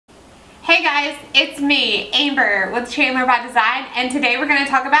Hey guys, it's me, Amber with Chandler by Design, and today we're going to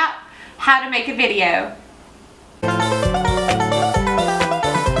talk about how to make a video.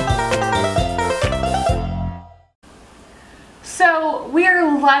 So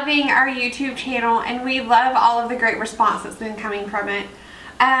we're loving our YouTube channel and we love all of the great response that's been coming from it.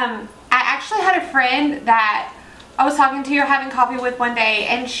 I actually had a friend that I was talking to or having coffee with one day,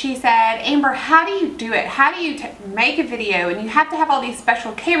 and she said, Amber, how do you do it? How do you make a video? And you have to have all these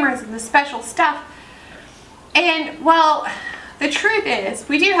special cameras and the special stuff. And well, the truth is,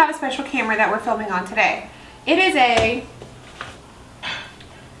 we do have a special camera that we're filming on today. It is a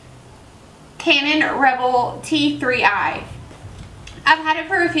Canon Rebel T3i. I've had it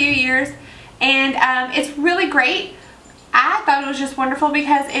for a few years, and it's really great. I thought it was just wonderful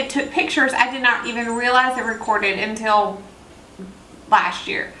because it took pictures I did not even realize it recorded until last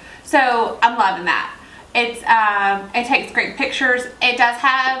year. So I'm loving that. It takes great pictures. It does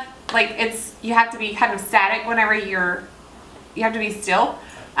have, like, you have to be kind of static whenever you have to be still,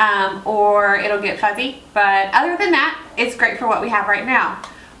 or it'll get fuzzy. But other than that, it's great for what we have right now.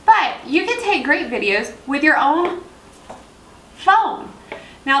 But you can take great videos with your own phone.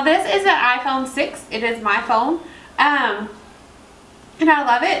 Now this is an iPhone 6. It is my phone. And I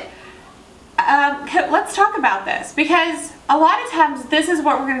love it. Let's talk about this, because a lot of times this is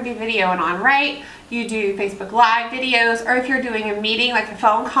what we're going to be videoing on, right? You do Facebook Live videos, or if you're doing a meeting like a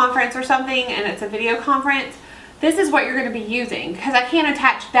phone conference or something and it's a video conference, this is what you're going to be using, because I can't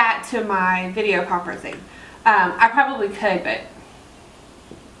attach that to my video conferencing. I probably could, but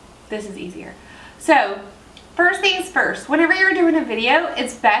this is easier. So first things first, whenever you're doing a video,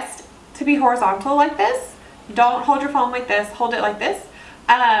 it's best to be horizontal like this. Don't hold your phone like this, hold it like this.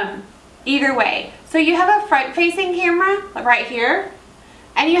 Either way. So you have a front facing camera right here,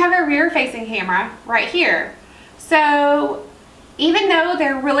 and you have a rear facing camera right here. So even though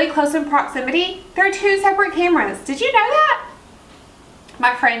they're really close in proximity, they're two separate cameras. Did you know that?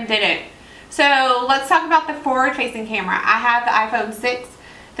 My friend didn't. So let's talk about the forward facing camera. I have the iPhone 6.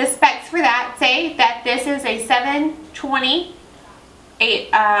 The specs for that say that this is a 720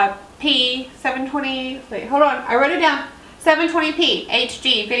 wait, hold on, I wrote it down, 720p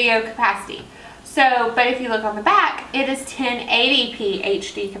HD video capacity. So, but if you look on the back, it is 1080p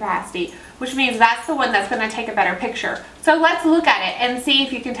HD capacity, which means that's the one that's going to take a better picture. So let's look at it and see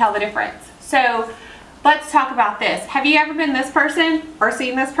if you can tell the difference. So let's talk about this. Have you ever been this person or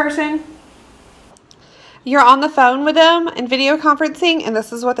seen this person? You're on the phone with them in video conferencing, and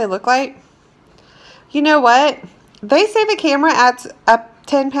this is what they look like. You know what? They say the camera adds up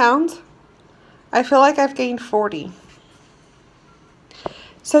 10 pounds. I feel like I've gained 40.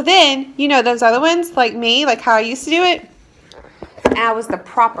 So then, you know those other ones, like me, like how I used to do it? I was the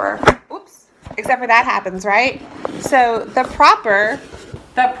propper. Oops. Except for that happens, right? So the propper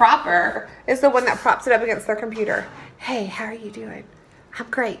is the one that props it up against their computer. Hey, how are you doing? I'm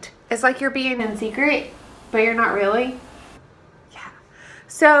great. It's like you're being in secret, but you're not really. Yeah.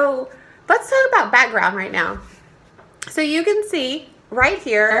 So let's talk about background right now. So you can see right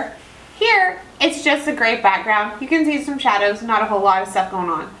here, it's just a gray background. You can see some shadows, not a whole lot of stuff going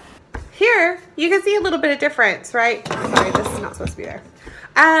on. Here, you can see a little bit of difference, right? Sorry, this is not supposed to be there.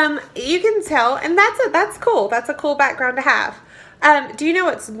 You can tell, and that's cool. That's a cool background to have. Do you know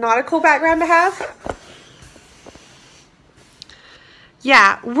what's not a cool background to have?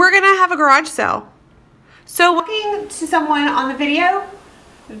 Yeah, we're gonna have a garage sale. So walking to someone on the video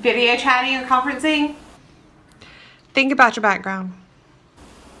chatting or conferencing, think about your background,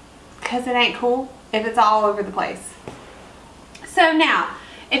 because it ain't cool if it's all over the place. So now,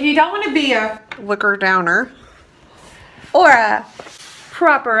 if you don't want to be a looker downer or a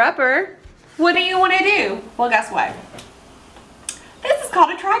propper upper, what do you want to do? Well, guess what? This is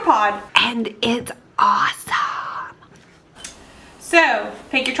called a tripod, and it's awesome. So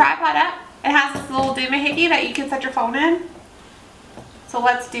pick your tripod up. It has this little doohickey that you can set your phone in. So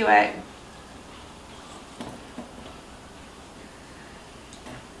let's do it.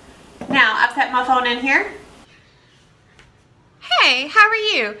 Now, I've set my phone in here. Hey, how are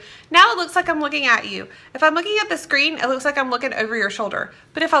you? Now it looks like I'm looking at you. If I'm looking at the screen, it looks like I'm looking over your shoulder.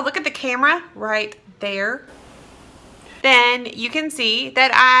 But if I look at the camera right there, then you can see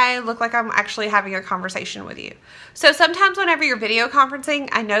that I look like I'm actually having a conversation with you. So sometimes whenever you're video conferencing,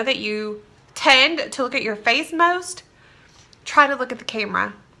 I know that you tend to look at your face most. Try to look at the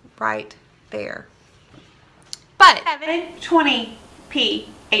camera right there. But 720p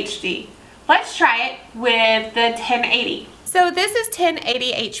HD. Let's try it with the 1080. So this is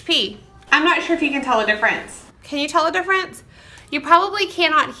 1080 HP. I'm not sure if you can tell a difference. Can you tell a difference? You probably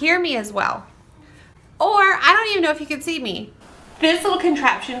cannot hear me as well. Or I don't even know if you can see me. This little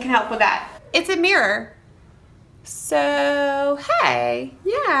contraption can help with that. it's a mirror. So, hey,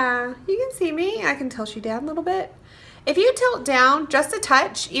 yeah, you can see me. I can tilt you down a little bit. If you tilt down just a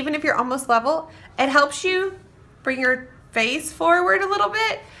touch, even if you're almost level, it helps you bring your face forward a little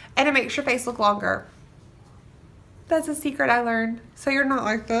bit and it makes your face look longer. That's a secret I learned. So you're not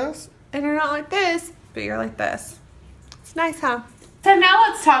like this and you're not like this, but you're like this. It's nice, huh? So now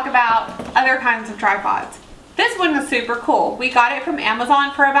let's talk about other kinds of tripods. This one was super cool. We got it from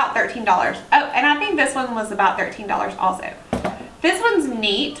Amazon for about $13. Oh, and I think this one was about $13 also. This one's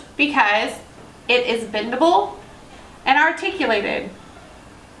neat because it is bendable and articulated.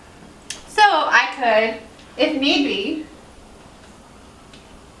 So I could, if need be,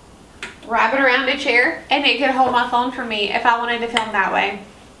 wrap it around a chair and it could hold my phone for me if I wanted to film that way.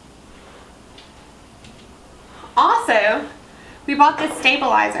 Also, we bought this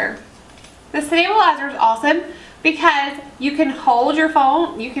stabilizer. The stabilizer is awesome because you can hold your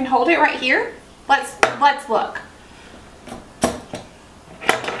phone, you can hold it right here. Let's look.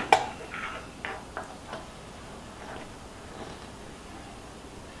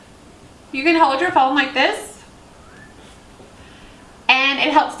 You can hold your phone like this and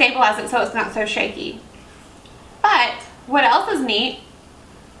it helps stabilize it so it's not so shaky. But what else is neat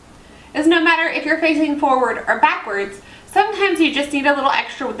is no matter if you're facing forward or backwards, sometimes you just need a little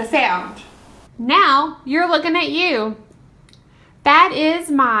extra with the sound. Now you're looking at you. That is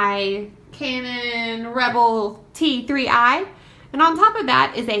my Canon Rebel T3i, and on top of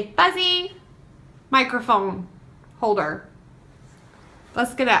that is a fuzzy microphone holder.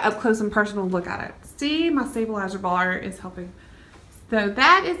 Let's get an up close and personal look at it. See, my stabilizer bar is helping. So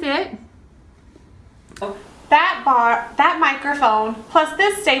that is it. That microphone plus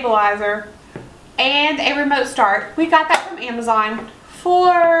this stabilizer and a remote start, we got that from Amazon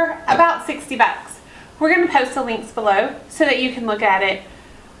for about 60 bucks. We're going to post the links below so that you can look at it.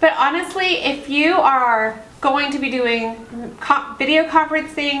 But honestly, if you are going to be doing video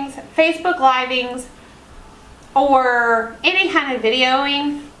conferencings, Facebook livings, or any kind of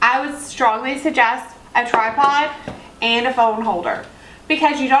videoing, I would strongly suggest a tripod and a phone holder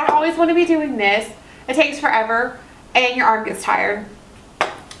because you don't always want to be doing this. It takes forever and your arm gets tired.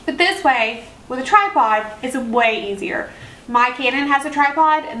 But this way, with a tripod, it's way easier. My Canon has a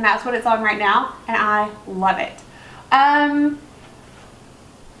tripod and that's what it's on right now and I love it.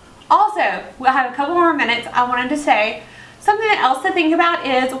 Also, we'll have a couple more minutes. I wanted to say something else to think about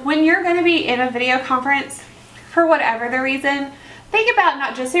is when you're going to be in a video conference, for whatever the reason, think about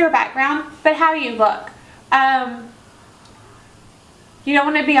not just your background, but how you look. You don't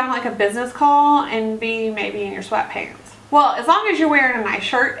want to be on like a business call and be maybe in your sweatpants. Well, as long as you're wearing a nice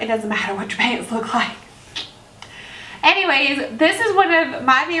shirt, it doesn't matter what your pants look like. Anyways, this is one of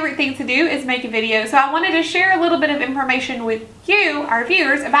my favorite things to do is make a video. So I wanted to share a little bit of information with you, our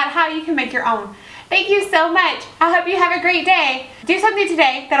viewers, about how you can make your own. Thank you so much. I hope you have a great day. Do something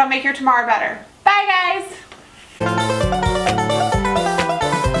today that'll make your tomorrow better. Bye guys.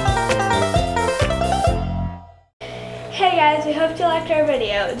 Hey guys, we hope you liked our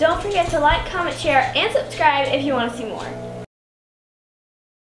video. Don't forget to like, comment, share, and subscribe if you want to see more.